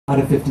out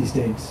of 50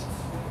 states.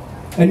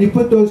 And you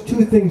put those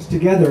two things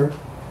together,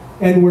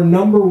 and we're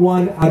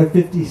 #1 out of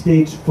 50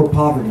 states for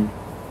poverty.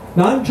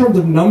 Not in terms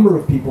of number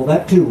of people,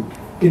 that too,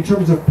 in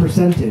terms of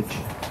percentage.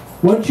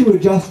 Once you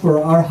adjust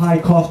for our high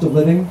cost of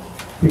living,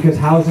 because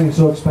housing is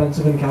so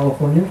expensive in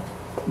California,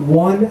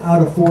 1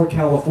 out of 4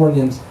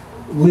 Californians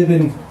live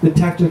in the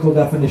technical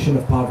definition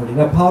of poverty.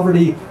 Now,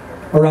 poverty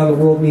around the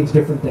world means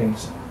different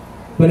things.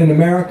 But in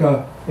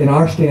America, in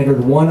our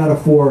standard, 1 out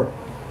of 4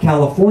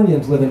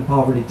 Californians live in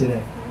poverty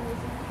today.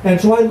 And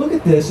so I look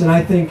at this and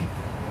I think,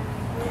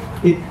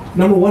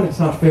 #1, it's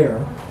not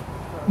fair.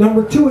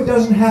 #2, it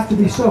doesn't have to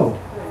be so.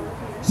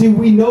 See,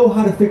 we know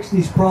how to fix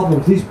these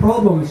problems. These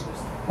problems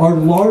are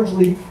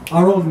largely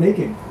our own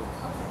making.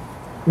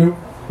 You know,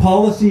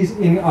 policies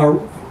in our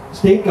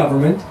state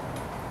government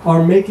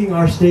are making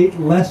our state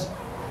less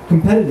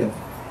competitive.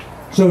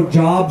 So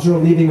jobs are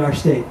leaving our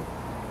state.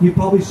 You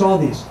probably saw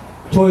these.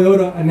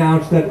 Toyota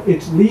announced that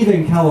it's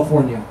leaving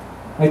California.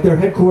 Like their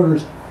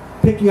headquarters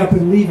picking up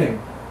and leaving.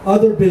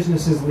 Other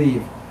businesses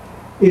leave.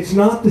 It's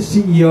not the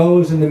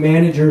CEOs and the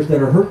managers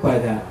that are hurt by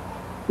that.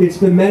 It's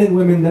the men and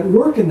women that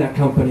work in that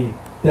company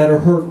that are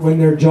hurt when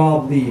their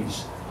job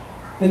leaves.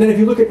 And then if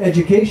you look at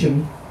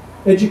education,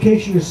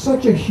 education is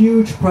such a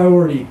huge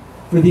priority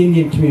for the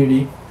Indian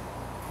community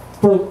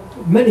for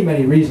many,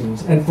 many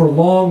reasons and for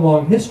long,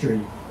 long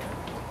history.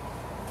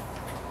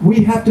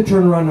 We have to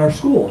turn around our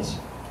schools.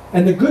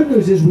 And the good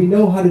news is we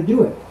know how to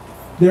do it.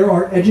 There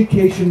are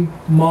education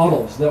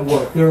models that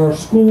work. There are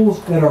schools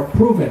that are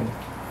proven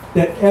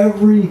that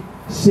every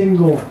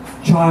single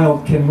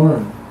child can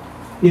learn.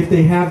 If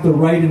they have the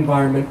right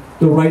environment,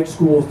 the right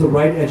schools, the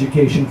right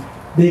education,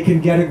 they can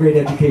get a great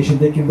education,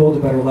 they can build a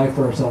better life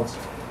for ourselves.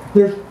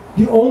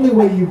 The only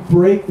way you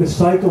break the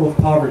cycle of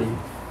poverty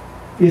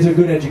is a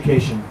good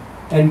education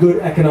and good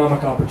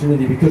economic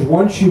opportunity, because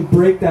once you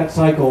break that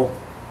cycle,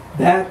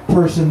 that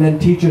person then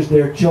teaches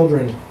their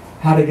children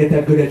how to get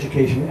that good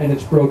education, and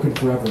it's broken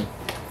forever.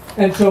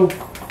 And so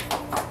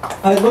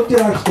I looked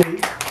at our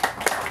state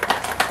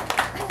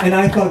and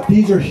I thought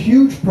these are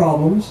huge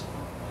problems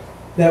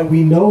that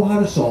we know how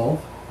to solve,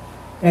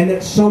 and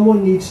that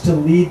someone needs to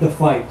lead the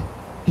fight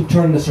to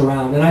turn this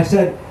around. And I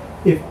said,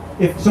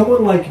 if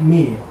someone like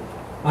me,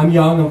 I'm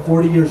young, I'm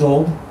 40 years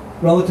old,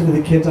 relative to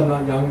the kids I'm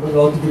not young, but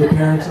relative to the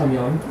parents I'm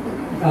young.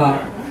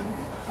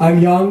 I'm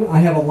young, I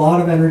have a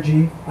lot of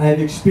energy, I have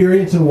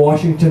experience in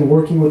Washington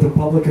working with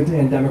Republicans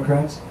and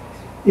Democrats.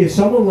 If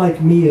someone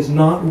like me is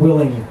not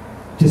willing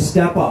to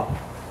step up,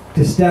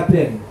 to step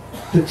in,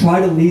 to try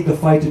to lead the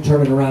fight to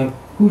turn it around,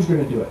 who's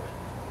going to do it?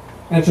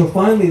 And so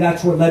finally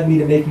that's what led me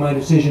to make my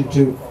decision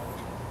to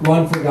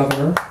run for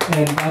governor,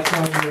 and that's why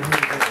I'm here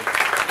today.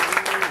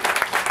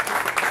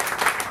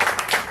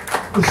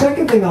 The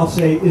second thing I'll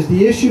say is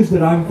the issues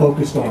that I'm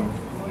focused on,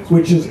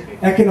 which is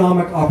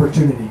economic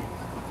opportunity,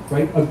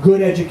 right? A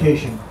good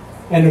education,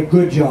 and a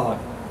good job,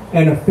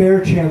 and a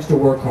fair chance to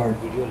work hard.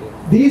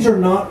 These are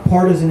not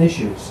partisan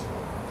issues.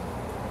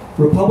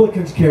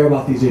 Republicans care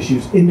about these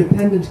issues,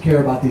 independents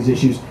care about these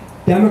issues,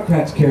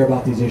 Democrats care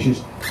about these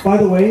issues. By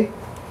the way,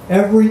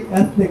 every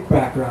ethnic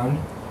background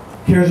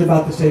cares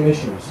about the same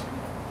issues.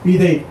 Be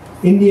they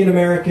Indian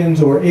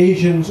Americans, or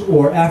Asians,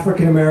 or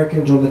African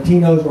Americans, or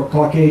Latinos, or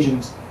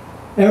Caucasians.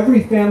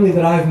 Every family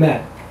that I've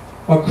met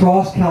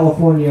across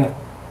California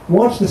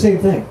wants the same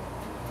thing.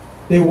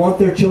 They want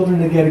their children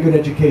to get a good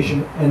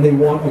education, and they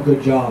want a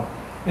good job.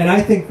 And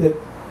I think that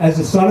as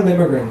a son of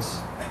immigrants,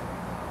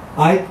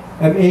 I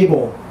am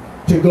able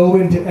to go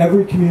into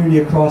every community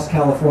across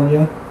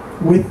California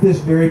with this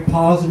very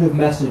positive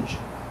message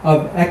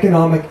of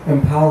economic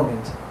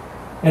empowerment.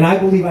 And I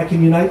believe I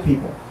can unite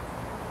people.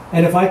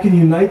 And if I can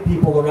unite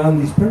people around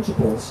these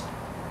principles,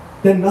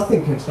 then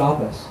nothing can stop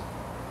us.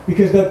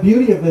 Because the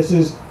beauty of this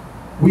is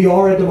we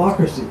are a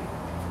democracy.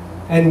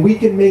 And we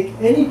can make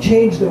any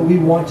change that we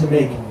want to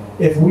make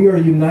if we are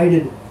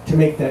united to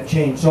make that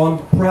change. So I'm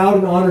proud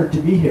and honored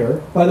to be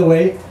here. By the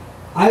way,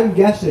 I'm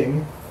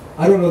guessing,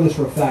 I don't know this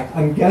for a fact,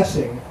 I'm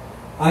guessing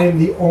I am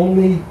the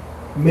only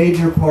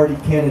major party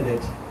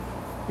candidate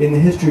in the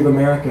history of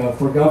America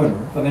for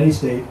governor of any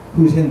state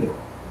who's Hindu.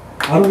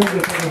 I don't think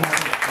that's ever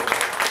happened before.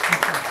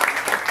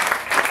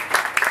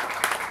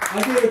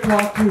 I gave a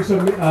talk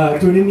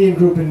to an Indian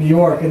group in New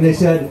York, and they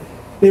said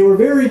they were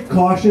very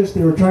cautious,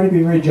 they were trying to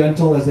be very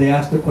gentle as they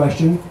asked the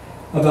question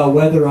about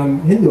whether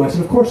I'm Hindu. I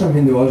said, of course I'm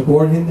Hindu. I was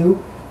born Hindu,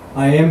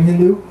 I am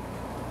Hindu,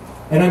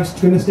 and I'm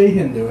going to stay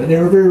Hindu. And they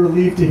were very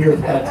relieved to hear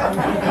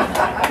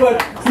that.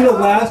 But you know,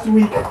 last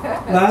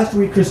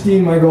week,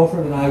 Christine, my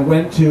girlfriend, and I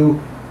went to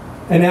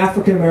an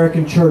African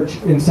American church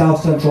in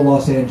South Central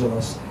Los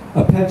Angeles,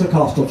 a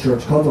Pentecostal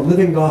church called the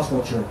Living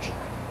Gospel Church,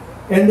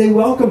 and they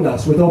welcomed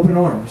us with open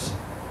arms.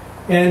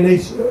 And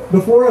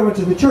before I went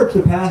to the church,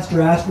 the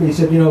pastor asked me, he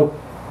said, you know,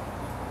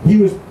 he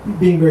was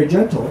being very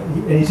gentle,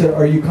 and he said,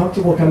 are you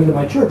comfortable coming to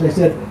my church? I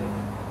said,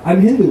 I'm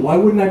Hindu. Why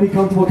wouldn't I be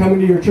comfortable coming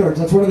to your church?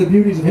 That's one of the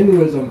beauties of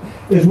Hinduism,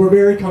 is we're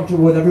very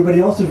comfortable with everybody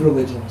else's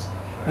religions.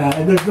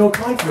 And there's no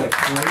conflict,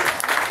 right?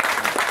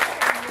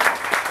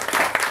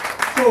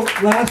 So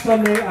last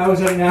Sunday, I was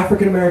at an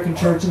African American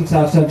church in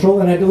South Central,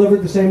 and I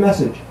delivered the same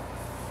message,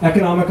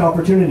 economic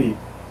opportunity.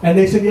 And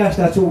they said, yes,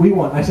 that's what we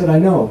want. I said, I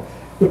know.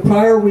 The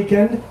prior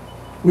weekend,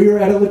 we were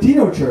at a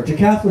Latino church, a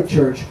Catholic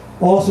church,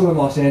 also in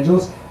Los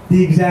Angeles,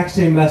 the exact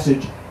same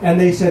message. And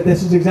they said,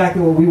 this is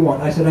exactly what we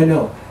want. I said, I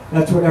know.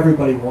 That's what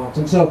everybody wants.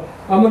 And so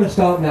I'm going to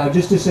stop now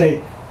just to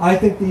say, I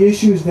think the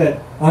issues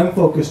that I'm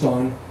focused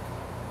on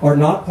are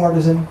not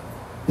partisan.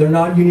 They're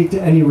not unique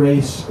to any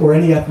race or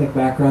any ethnic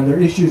background. They're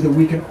issues that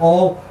we can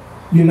all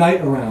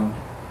unite around.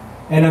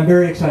 And I'm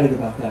very excited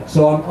about that.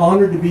 So I'm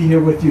honored to be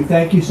here with you.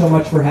 Thank you so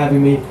much for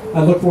having me.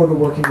 I look forward to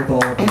working with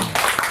all of you.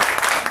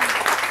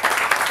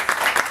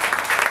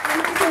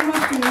 Thank you so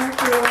much, Neel,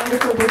 for a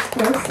wonderful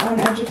discourse on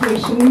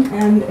education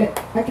and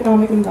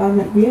economic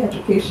empowerment via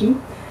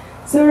education.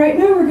 So right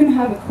now we're going to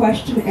have a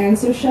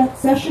question-answer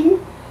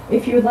session.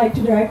 If you would like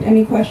to direct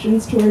any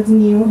questions towards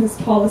Neel, his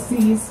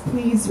policies,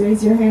 please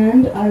raise your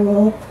hand. I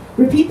will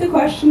repeat the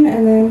question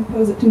and then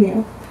pose it to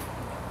Neel.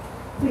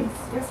 Please.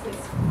 Yes,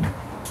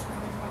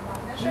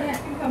 please. Sure, you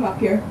can come up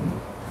here.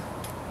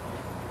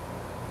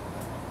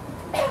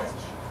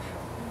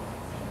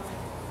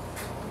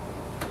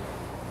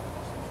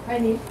 Hi,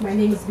 Neel. My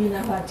name is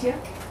Beena Bhatia.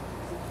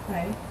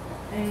 Hi.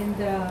 And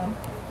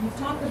you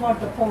talked about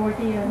the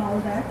poverty and all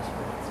that.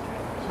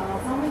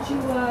 How much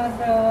you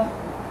are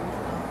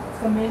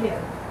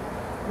familiar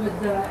with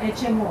the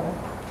HMO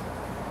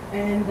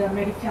and the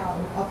Medi-Cal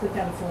of the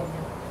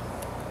California?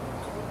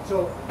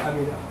 So, I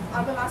mean...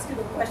 I will ask you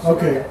the question.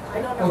 Okay.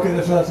 I don't know.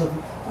 Okay, so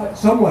that's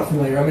somewhat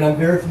familiar. I mean, I'm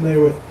very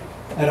familiar with,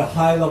 at a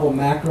high level,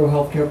 macro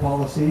healthcare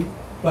policy,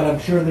 but I'm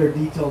sure there are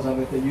details of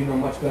it that you know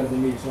much better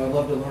than me, so I'd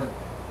love to learn.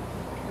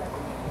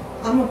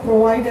 I'm a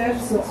provider,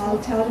 so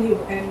I'll tell you,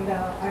 and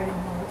I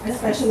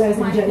specialize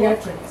in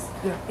geriatrics.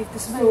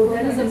 So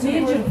there is a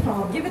major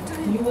problem.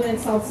 You were in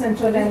South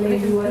Central LA,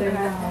 you were in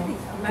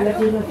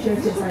Latino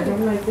churches. I don't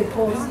know if they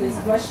posed this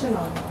question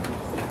or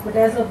not. But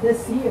as of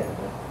this year,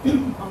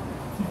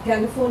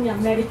 California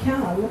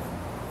Medi-Cal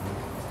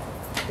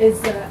is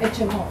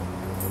HMO.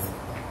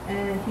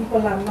 And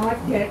people are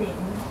not getting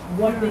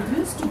what they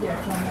used to get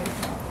from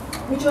Medi-Cal,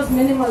 which was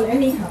minimal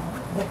anyhow.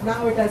 But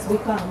now it has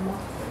become,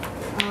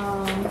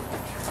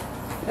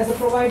 as a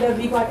provider,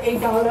 we got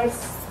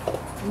 $8.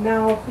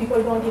 Now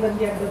people don't even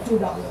get the $2.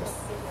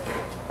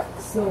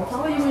 So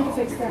how are you going to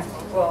fix that?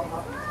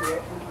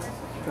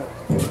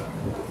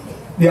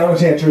 The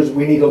honest answer is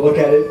we need to look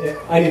at it.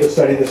 I need to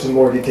study this in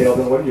more detail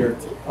than what you're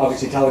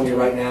obviously telling me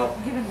right now.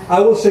 I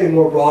will say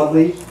more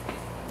broadly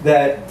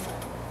that,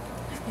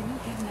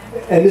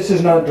 and this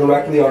is not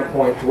directly on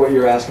point to what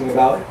you're asking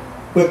about,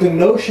 but the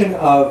notion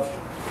of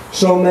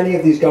so many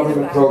of these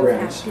government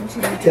programs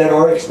that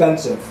are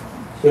expensive,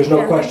 there's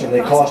no question, they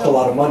cost a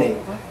lot of money.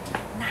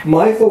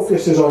 My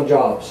focus is on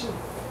jobs,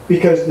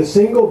 because the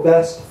single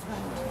best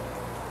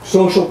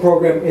social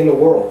program in the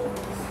world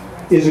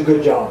is a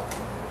good job.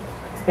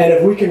 And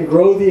if we can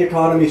grow the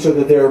economy so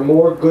that there are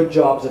more good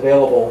jobs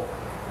available,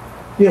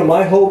 you know,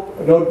 my hope,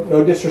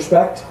 no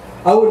disrespect,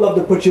 I would love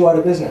to put you out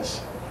of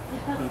business.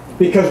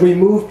 Because we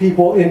move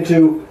people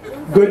into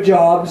good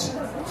jobs,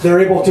 they're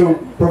able to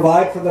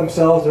provide for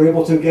themselves, they're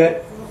able to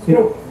get, you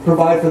know,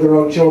 provide for their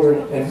own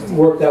children and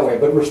work that way.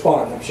 But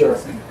respond, I'm sure.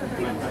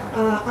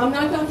 I'm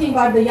not talking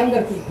about the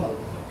younger people.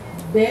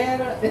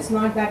 There, it's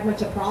not that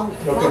much a problem.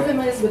 The problem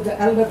is with the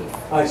elderly.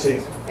 I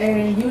see.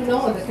 And you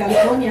know that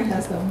California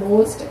has the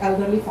most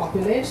elderly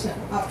population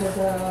after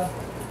the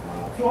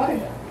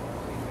Florida.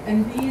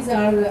 And these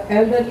are the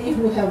elderly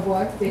who have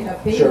worked, they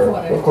have paid for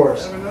it. Of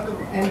course.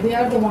 And they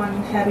are the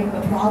one having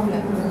the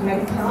problem with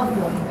Medi-Cal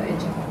going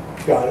the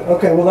HMO. Got it.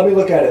 Okay, well let me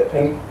look at it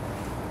and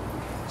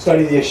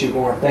study the issue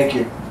more. Thank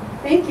you.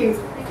 Thank you.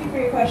 Thank you for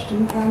your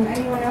question.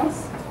 Anyone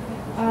else?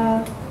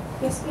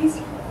 Yes, please.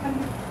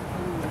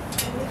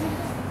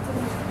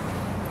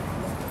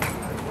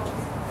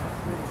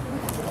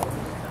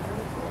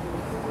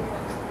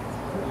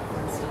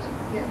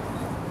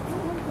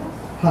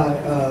 Hi,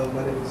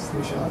 my name is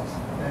Nishant,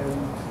 and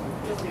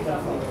my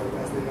father,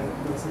 as they met,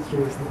 my sister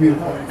is the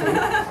beautiful.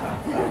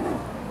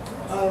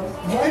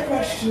 My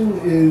question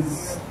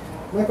is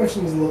a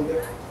little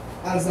bit.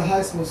 As a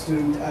high school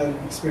student, I've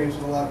experienced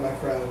with a lot of my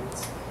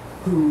friends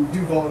who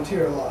do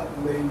volunteer a lot,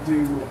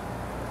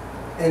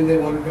 and they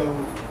want to go.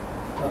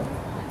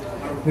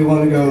 They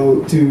want to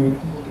go to.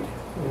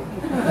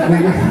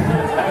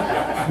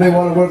 They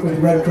want to work with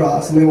the Red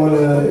Cross, and they want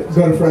to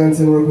go to France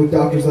and work with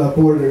Doctors Without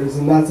Borders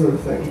and that sort of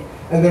thing.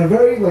 And they're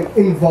very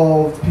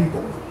involved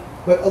people,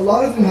 but a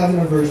lot of them have an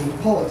aversion to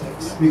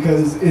politics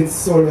because it's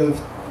sort of,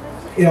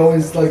 it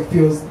always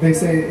feels. They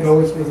say it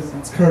always feels as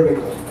it's curbing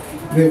them.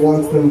 They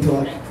want them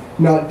to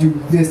not do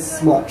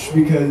this much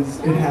because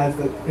it has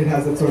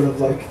that sort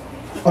of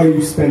are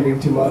you spending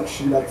too much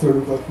and that sort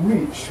of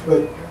reach.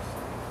 But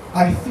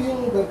I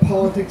feel that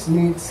politics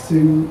needs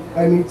to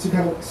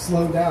kind of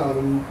slow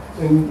down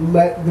and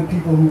let the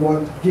people who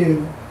want to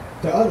give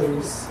to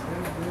others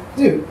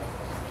do.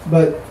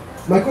 But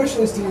my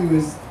question is to you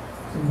is,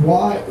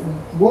 what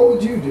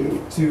would you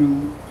do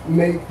to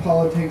make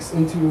politics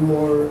into a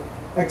more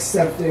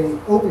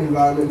accepting open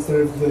environment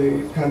instead of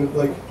the kind of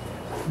like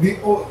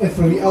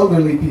for the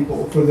elderly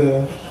people, for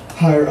the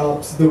higher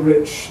ups, the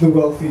rich, the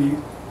wealthy,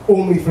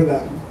 only for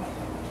them?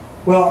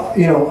 Well,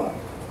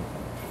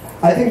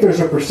 I think there's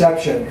a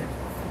perception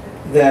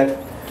that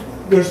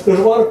there's a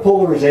lot of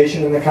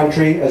polarization in the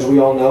country, as we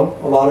all know.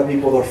 A lot of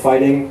people are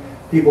fighting.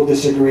 People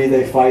disagree,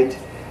 they fight.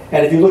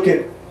 And if you look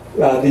at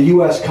the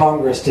U.S.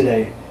 Congress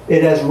today,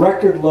 it has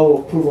record low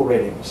approval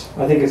ratings.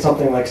 I think it's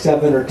something like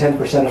 7 or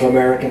 10% of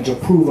Americans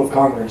approve of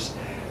Congress.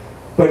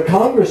 But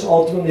Congress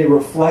ultimately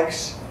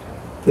reflects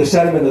the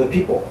sentiment of the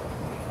people.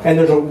 And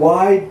there's a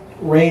wide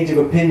range of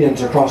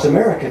opinions across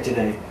America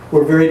today.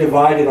 We're very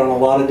divided on a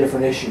lot of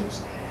different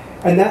issues.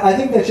 And I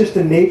think that's just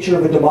the nature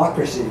of a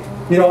democracy.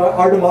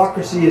 Our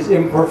democracy is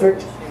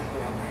imperfect,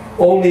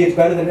 only it's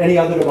better than any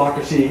other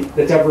democracy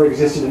that's ever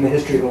existed in the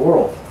history of the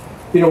world.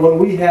 When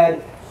we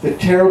had the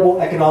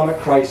terrible economic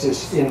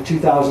crisis in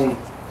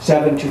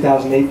 2007,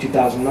 2008,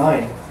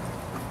 2009,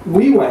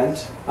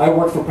 I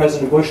worked for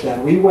President Bush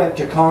then, we went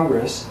to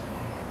Congress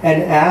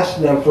and asked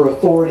them for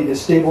authority to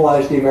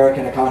stabilize the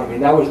American economy.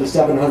 And that was the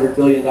 $700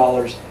 billion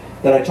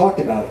that I talked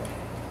about.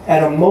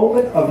 At a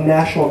moment of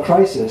national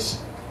crisis,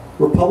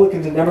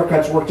 Republicans and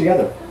Democrats worked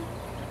together.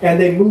 And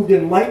they moved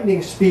in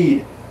lightning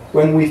speed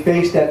when we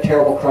faced that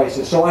terrible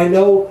crisis. So I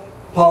know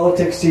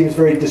politics seems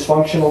very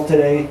dysfunctional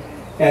today,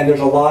 and there's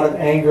a lot of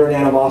anger and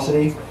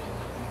animosity.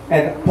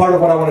 And part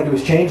of what I want to do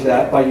is change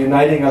that by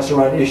uniting us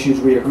around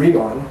issues we agree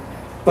on.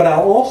 But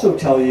I'll also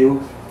tell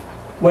you,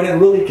 when it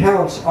really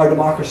counts, our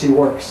democracy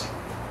works.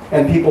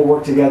 And people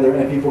work together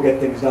and people get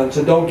things done.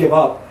 So don't give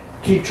up.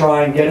 Keep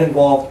trying, get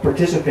involved,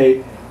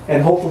 participate,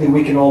 and hopefully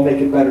we can all make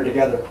it better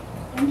together.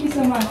 Thank you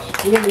so much.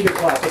 You don't need to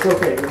clap, it's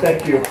okay, but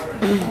thank you.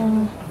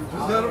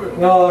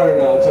 No,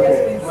 it's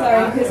okay.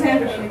 Sorry, his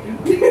hand was shaking.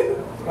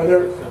 Are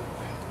there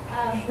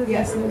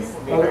Yes, there's.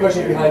 other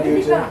questions behind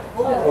you too?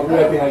 Oh,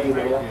 right behind you.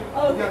 Nicola.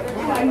 Oh,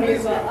 behind me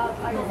as well.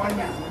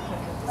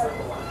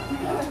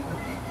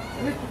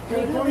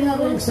 California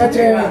being such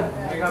an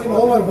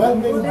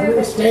overwhelming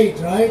blue state,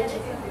 right?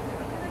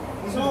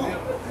 So,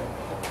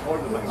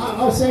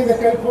 I was saying that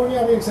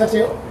California being such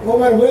an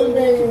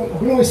overwhelming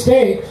blue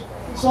state,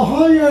 so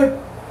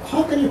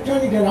how can you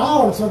turn it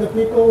around so that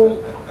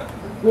people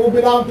who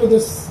belong to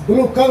this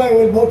blue color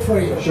will vote for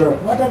you? Sure.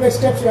 What are the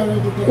steps you are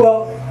going to take?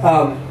 Well,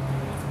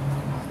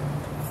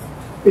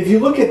 if you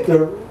look at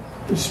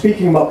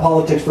speaking about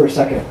politics for a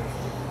second,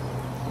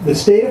 the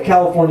state of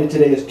California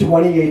today is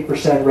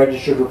 28%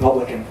 registered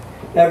Republican.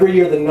 Every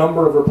year the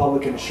number of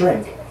Republicans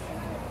shrink.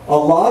 A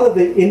lot of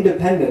the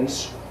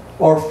independents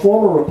are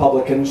former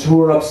Republicans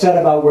who are upset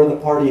about where the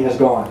party has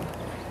gone.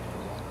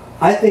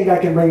 I think I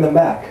can bring them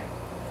back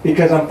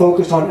because I'm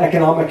focused on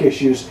economic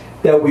issues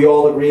that we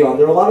all agree on.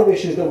 There are a lot of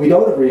issues that we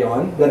don't agree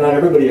on, that not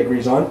everybody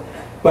agrees on,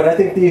 but I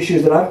think the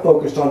issues that I'm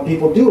focused on,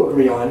 people do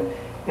agree on,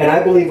 and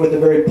I believe with a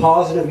very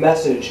positive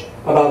message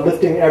about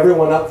lifting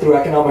everyone up through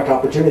economic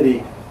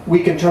opportunity,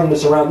 we can turn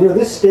this around.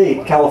 This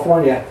state,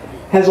 California,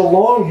 has a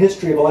long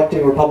history of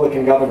electing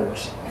Republican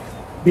governors.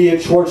 Be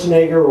it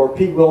Schwarzenegger or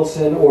Pete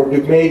Wilson or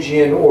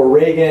Deukmejian or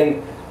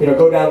Reagan,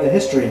 go down the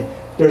history.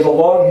 There's a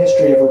long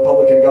history of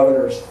Republican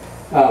governors.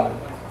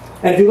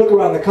 And if you look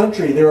around the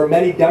country, there are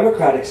many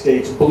Democratic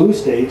states, blue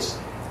states,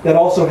 that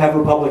also have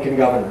Republican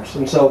governors.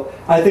 And so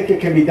I think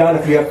it can be done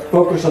if you have to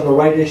focus on the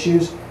right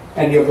issues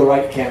and you have the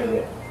right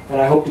candidate.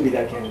 And I hope to be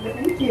that candidate.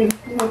 Thank you.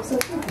 I hope so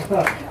too.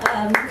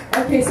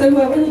 Okay, so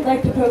whoever would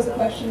like to pose a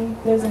question,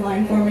 there's a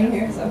line forming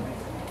here. So.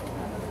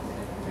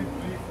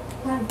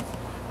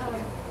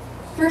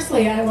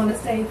 Firstly, I want to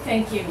say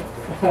thank you.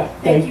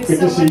 Thank you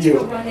so much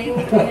for running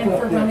and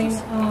for running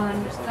on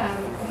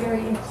a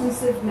very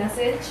inclusive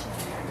message,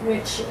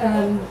 which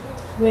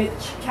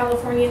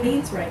California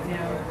needs right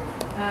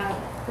now.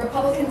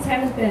 Republicans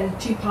haven't been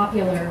too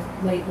popular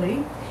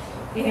lately,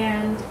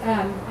 and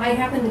I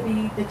happen to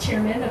be the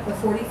chairman of the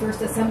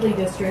 41st Assembly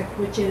District,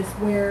 which is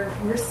where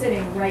we're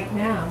sitting right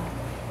now.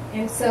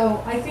 And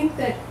so I think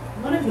that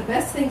one of the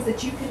best things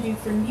that you can do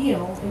for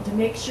Neel and to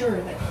make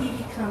sure that he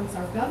becomes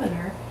our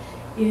governor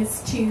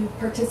is to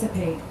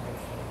participate.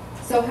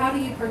 So how do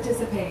you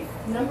participate?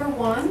 Number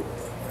one,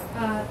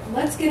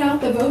 let's get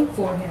out the vote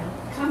for him.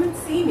 Come and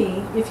see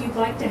me if you'd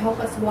like to help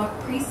us walk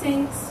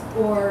precincts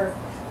or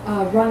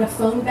run a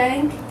phone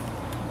bank.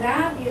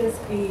 That is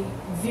a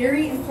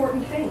very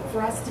important thing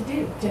for us to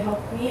do to help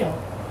Neel.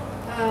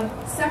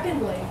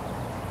 Secondly,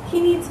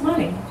 he needs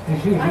money.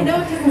 I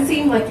know it doesn't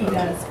seem like he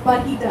does,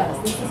 but he does.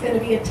 This is going to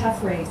be a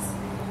tough race.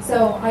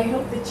 So I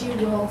hope that you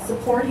will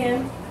support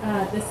him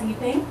this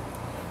evening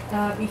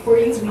before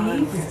you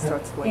leave.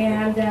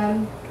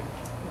 And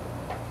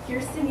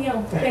here's to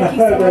Neel. Thank you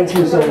so much. Thank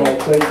you so much.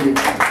 Thank you.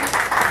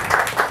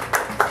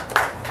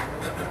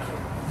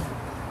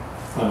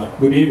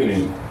 Good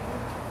evening.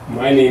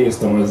 My name is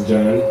Thomas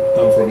John.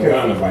 I'm from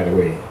Ghana, by the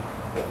way.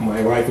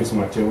 My wife is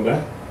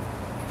Matilda.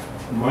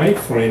 My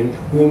friend,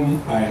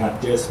 whom I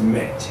had just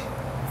met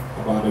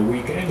about a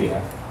week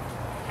earlier,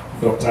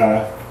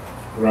 Dr.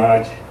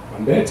 Raj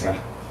Pandita,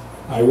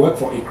 I work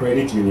for a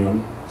credit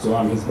union, so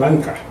I'm his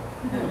banker.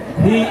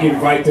 He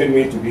invited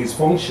me to this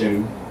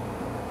function,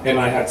 and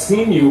I had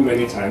seen you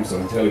many times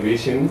on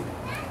television,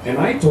 and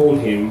I told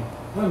him,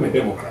 I'm a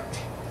Democrat.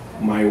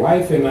 My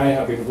wife and I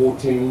have been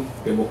voting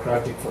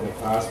Democratic for the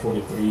past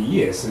 43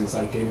 years since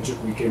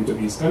we came to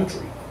this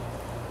country.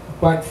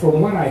 But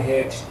from what I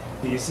heard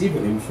this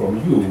evening from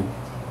you,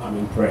 I'm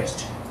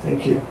impressed.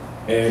 Thank you.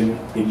 And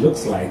it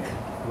looks like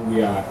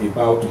we are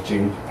about to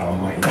change our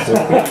minds. So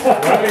please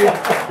rally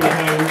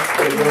behind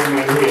the young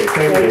man here.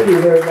 Thank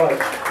you very much.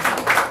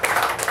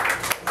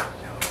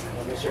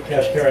 Mr.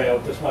 Kashkari, I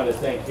just want to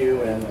thank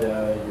you and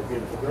your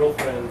beautiful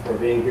girlfriend for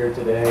being here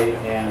today.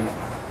 And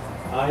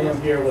I am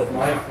here with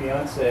my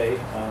fiance,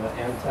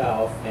 Ann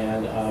Tao,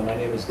 and my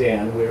name is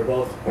Dan. We are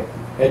both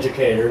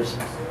educators,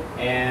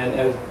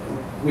 and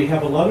we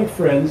have a lot of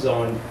friends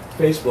on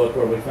Facebook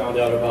where we found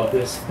out about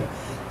this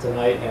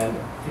tonight, and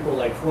people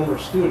like former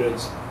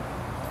students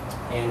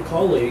and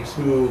colleagues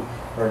who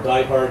are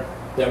diehard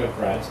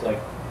Democrats, like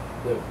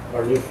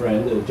our new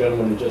friend, the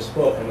gentleman who just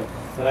spoke. And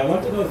I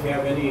want to know if you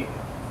have any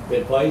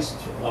advice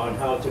on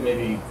how to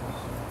maybe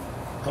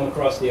come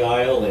across the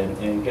aisle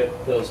and get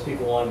those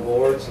people on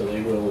board so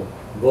they will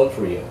vote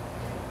for you.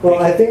 Well,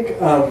 I think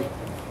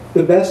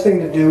the best thing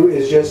to do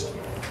is just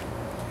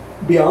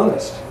be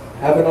honest.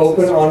 Have an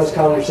open, honest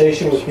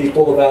conversation with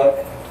people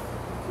about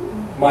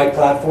my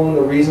platform,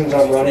 the reasons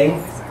I'm running,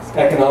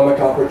 economic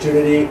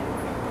opportunity,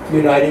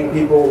 uniting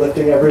people,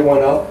 lifting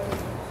everyone up.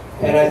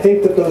 And I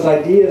think that those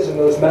ideas and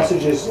those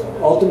messages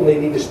ultimately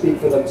need to speak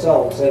for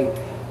themselves. And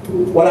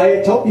what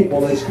I tell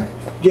people is,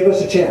 give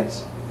us a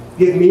chance.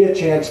 Give me a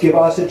chance, give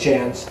us a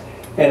chance.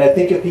 And I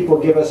think if people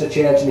give us a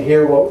chance and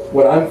hear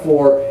what I'm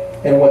for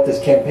and what this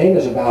campaign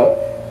is about,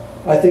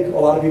 I think a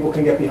lot of people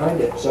can get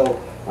behind it. So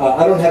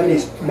I don't have any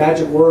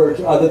magic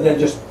words other than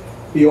just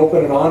be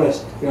open and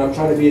honest. You know, I'm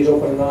trying to be as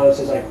open and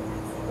honest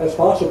as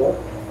possible.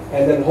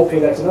 And then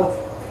hopefully that's enough.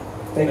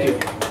 Thank you.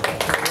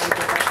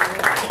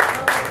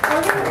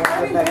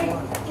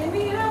 Can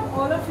we have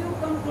all of you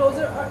come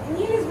closer?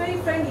 Neel is very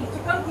friendly, so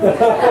come closer.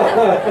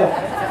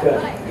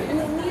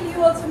 Neel,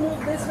 you also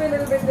move this way a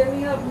little bit, then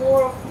we have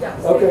more of, yeah.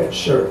 Okay.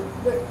 Sure.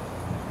 Good.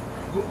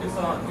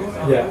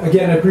 Yeah,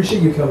 again, I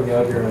appreciate you coming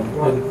out here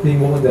and being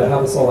willing to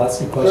have us all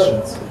ask you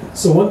questions.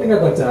 So one thing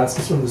I'd like to ask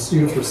is from the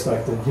student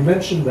perspective. You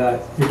mentioned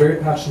that you're very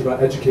passionate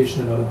about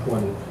education and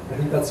unemployment. I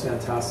think that's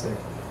fantastic.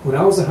 When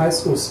I was a high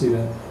school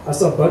student, I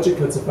saw budget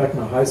cuts affect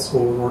my high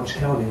school in Orange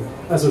County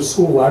as our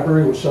school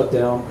library was shut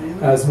down,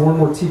 as more and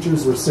more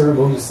teachers were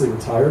ceremoniously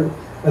retired.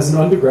 As an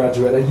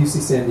undergraduate at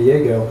UC San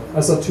Diego,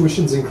 I saw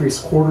tuitions increase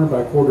quarter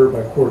by quarter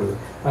by quarter.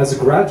 As a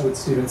graduate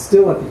student,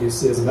 still at the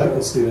UC as a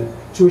medical student,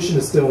 tuition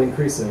is still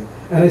increasing.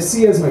 And I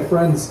see as my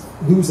friends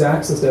lose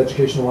access to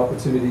educational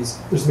opportunities,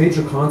 there's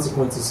major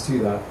consequences to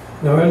that.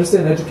 Now I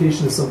understand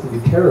education is something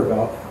you care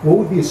about. What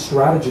would be a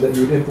strategy that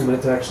you would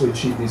implement to actually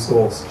achieve these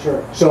goals?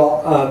 Sure.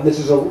 So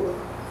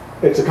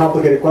it's a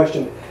complicated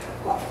question.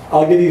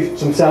 I'll give you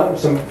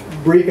some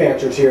brief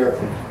answers here.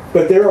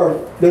 But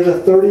there's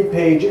a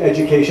 30-page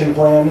education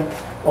plan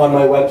on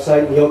my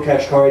website,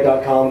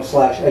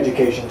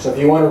 neelkashkari.com/education. So if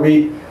you want to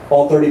read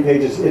all 30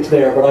 pages, it's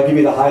there, but I'll give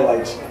you the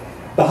highlights.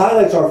 The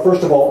highlights are,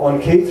 first of all, on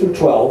K through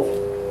 12.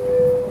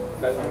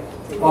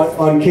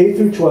 On K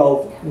through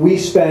 12, we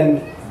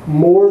spend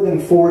more than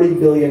 $40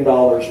 billion,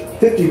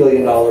 $50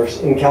 billion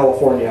in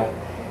California.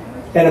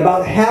 And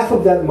about half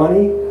of that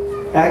money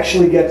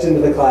actually gets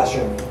into the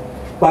classroom.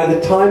 By the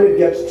time it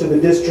gets to the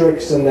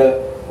districts and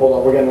hold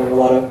on, we're getting a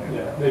lot of...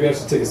 Maybe I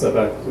should take a step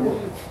back.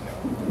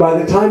 By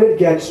the time it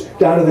gets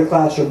down to the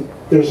classroom,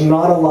 there's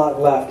not a lot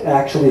left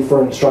actually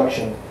for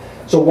instruction.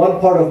 So one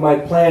part of my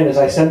plan is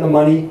I send the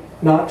money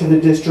not to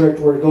the district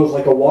where it goes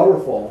like a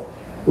waterfall,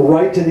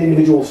 right to the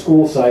individual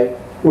school site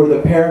where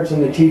the parents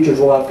and the teachers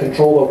will have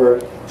control over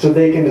it so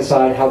they can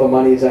decide how the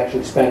money is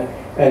actually spent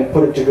and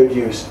put it to good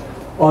use.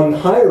 On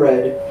higher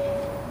ed,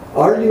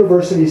 our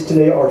universities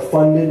today are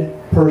funded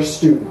per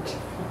student.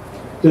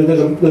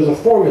 There's a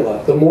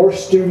formula. The more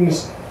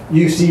students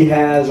UC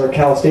has or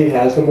Cal State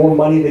has, the more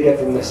money they get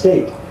from the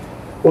state.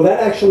 Well, that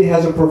actually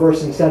has a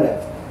perverse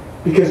incentive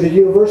because the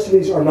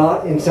universities are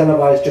not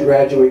incentivized to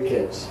graduate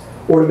kids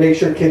or to make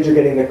sure kids are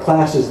getting the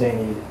classes they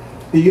need.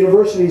 The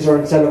universities are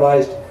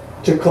incentivized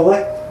to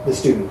collect the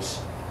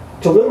students,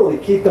 to literally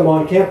keep them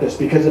on campus,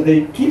 because if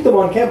they keep them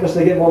on campus,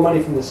 they get more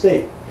money from the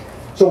state.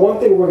 So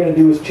one thing we're going to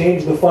do is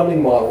change the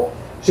funding model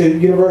so that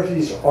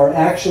universities are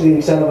actually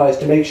incentivized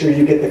to make sure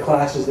you get the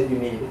classes that you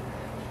need.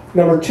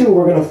 Number two,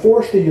 we're going to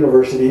force the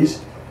universities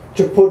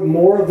to put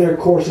more of their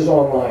courses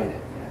online.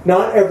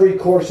 Not every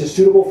course is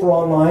suitable for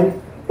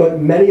online, but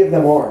many of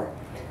them are.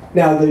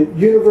 Now, the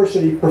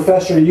university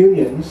professor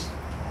unions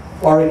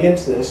are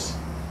against this.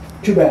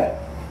 Too bad.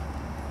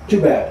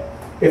 Too bad.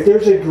 If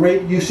there's a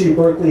great UC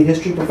Berkeley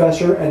history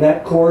professor and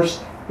that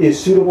course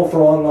is suitable for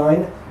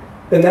online,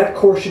 then that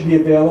course should be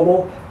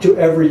available to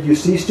every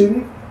UC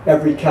student,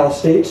 every Cal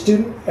State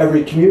student,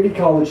 every community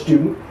college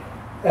student,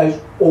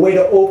 as a way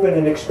to open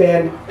and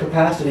expand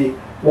capacity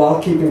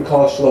while keeping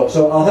costs low.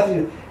 So I'll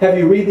have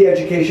you read the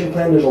education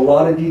plan. There's a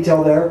lot of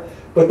detail there.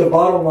 But the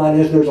bottom line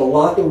is there's a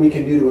lot that we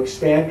can do to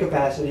expand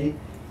capacity,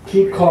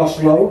 keep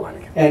costs low,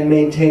 and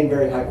maintain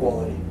very high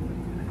quality.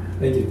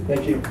 Thank you.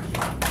 Thank you.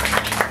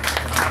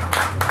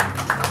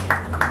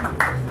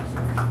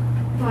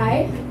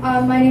 Hi,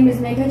 my name is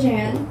Megha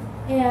Jan,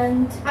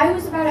 and I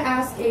was about to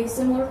ask a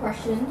similar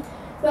question,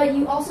 but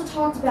you also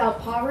talked about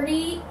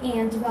poverty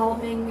and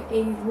developing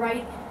a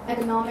right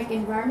economic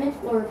environment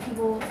where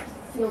people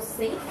feel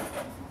safe.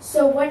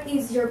 So what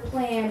is your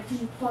plan? Can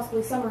you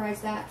possibly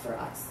summarize that for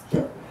us?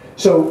 Sure.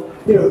 So,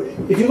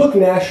 if you look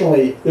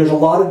nationally, there's a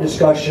lot of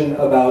discussion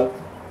about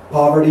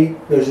poverty.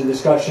 There's a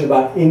discussion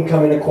about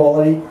income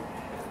inequality.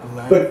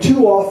 But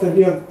too often,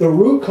 the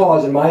root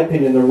cause, in my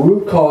opinion, the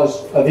root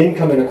cause of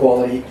income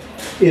inequality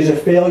is a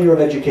failure of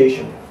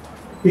education.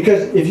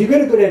 Because if you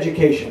get a good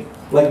education,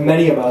 like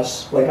many of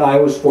us, like I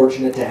was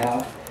fortunate to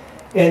have,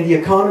 and the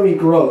economy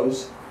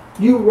grows,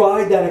 you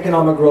ride that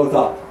economic growth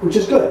up, which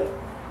is good.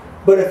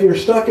 But if you're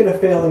stuck in a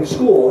failing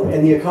school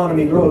and the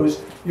economy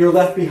grows, you're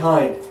left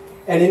behind,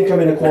 and income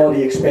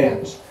inequality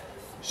expands.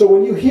 So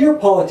when you hear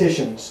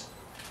politicians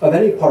of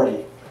any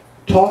party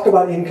talk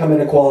about income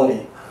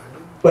inequality,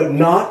 but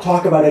not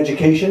talk about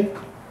education,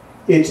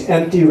 it's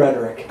empty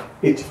rhetoric.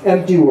 It's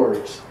empty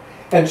words.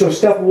 And so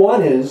step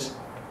one is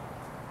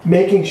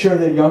making sure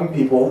that young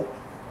people,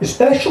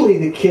 especially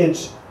the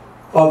kids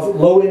of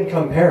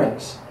low-income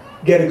parents,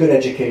 get a good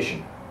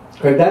education.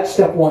 Okay, that's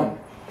step one.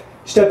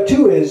 Step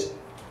two is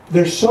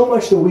there's so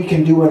much that we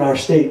can do in our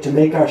state to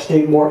make our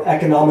state more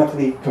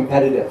economically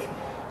competitive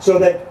so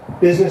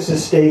that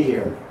businesses stay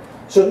here.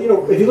 So,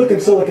 if you look in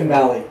Silicon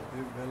Valley,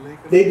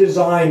 they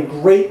design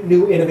great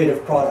new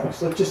innovative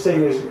products. Let's just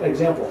say, as an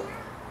example,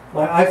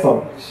 my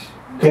iPhone,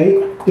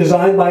 okay,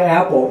 designed by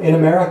Apple in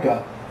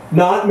America,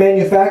 not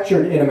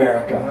manufactured in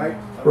America,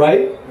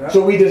 right?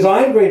 So we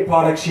design great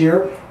products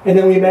here, and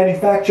then we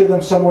manufacture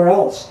them somewhere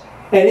else.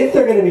 And if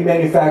they're going to be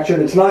manufactured,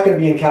 it's not going to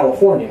be in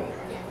California.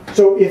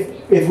 So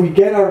if we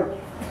get our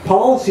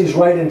policies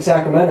right in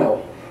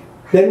Sacramento,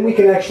 then we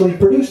can actually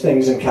produce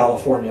things in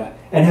California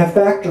and have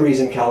factories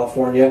in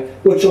California,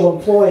 which will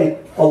employ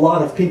a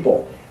lot of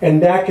people.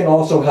 And that can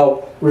also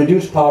help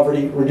reduce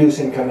poverty, reduce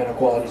income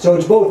inequality. So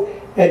it's both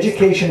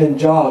education and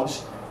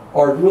jobs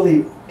are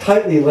really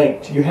tightly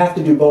linked. You have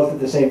to do both at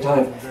the same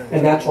time,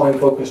 and that's why I'm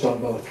focused on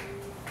both.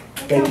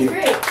 Thank you.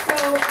 Great.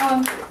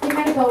 So they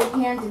kind of go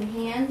hand in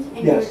hand,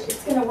 and yes.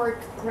 It's going to work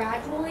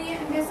gradually,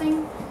 I'm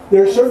guessing?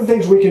 There are certain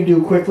things we can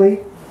do quickly.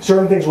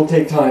 Certain things will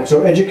take time.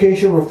 So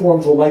education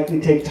reforms will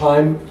likely take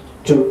time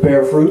to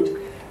bear fruit.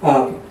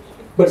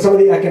 But some of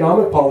the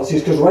economic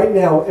policies, because right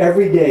now,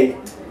 every day,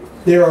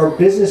 there are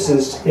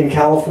businesses in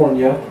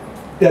California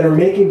that are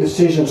making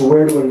decisions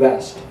where to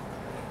invest.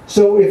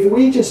 So if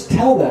we just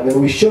tell them and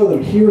we show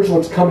them here's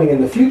what's coming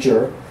in the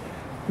future,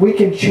 we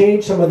can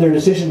change some of their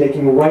decision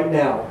making right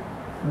now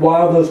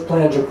while those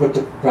plans are put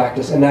to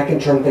practice, and that can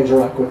turn things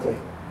around quickly.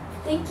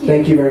 Thank you.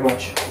 Thank you very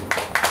much.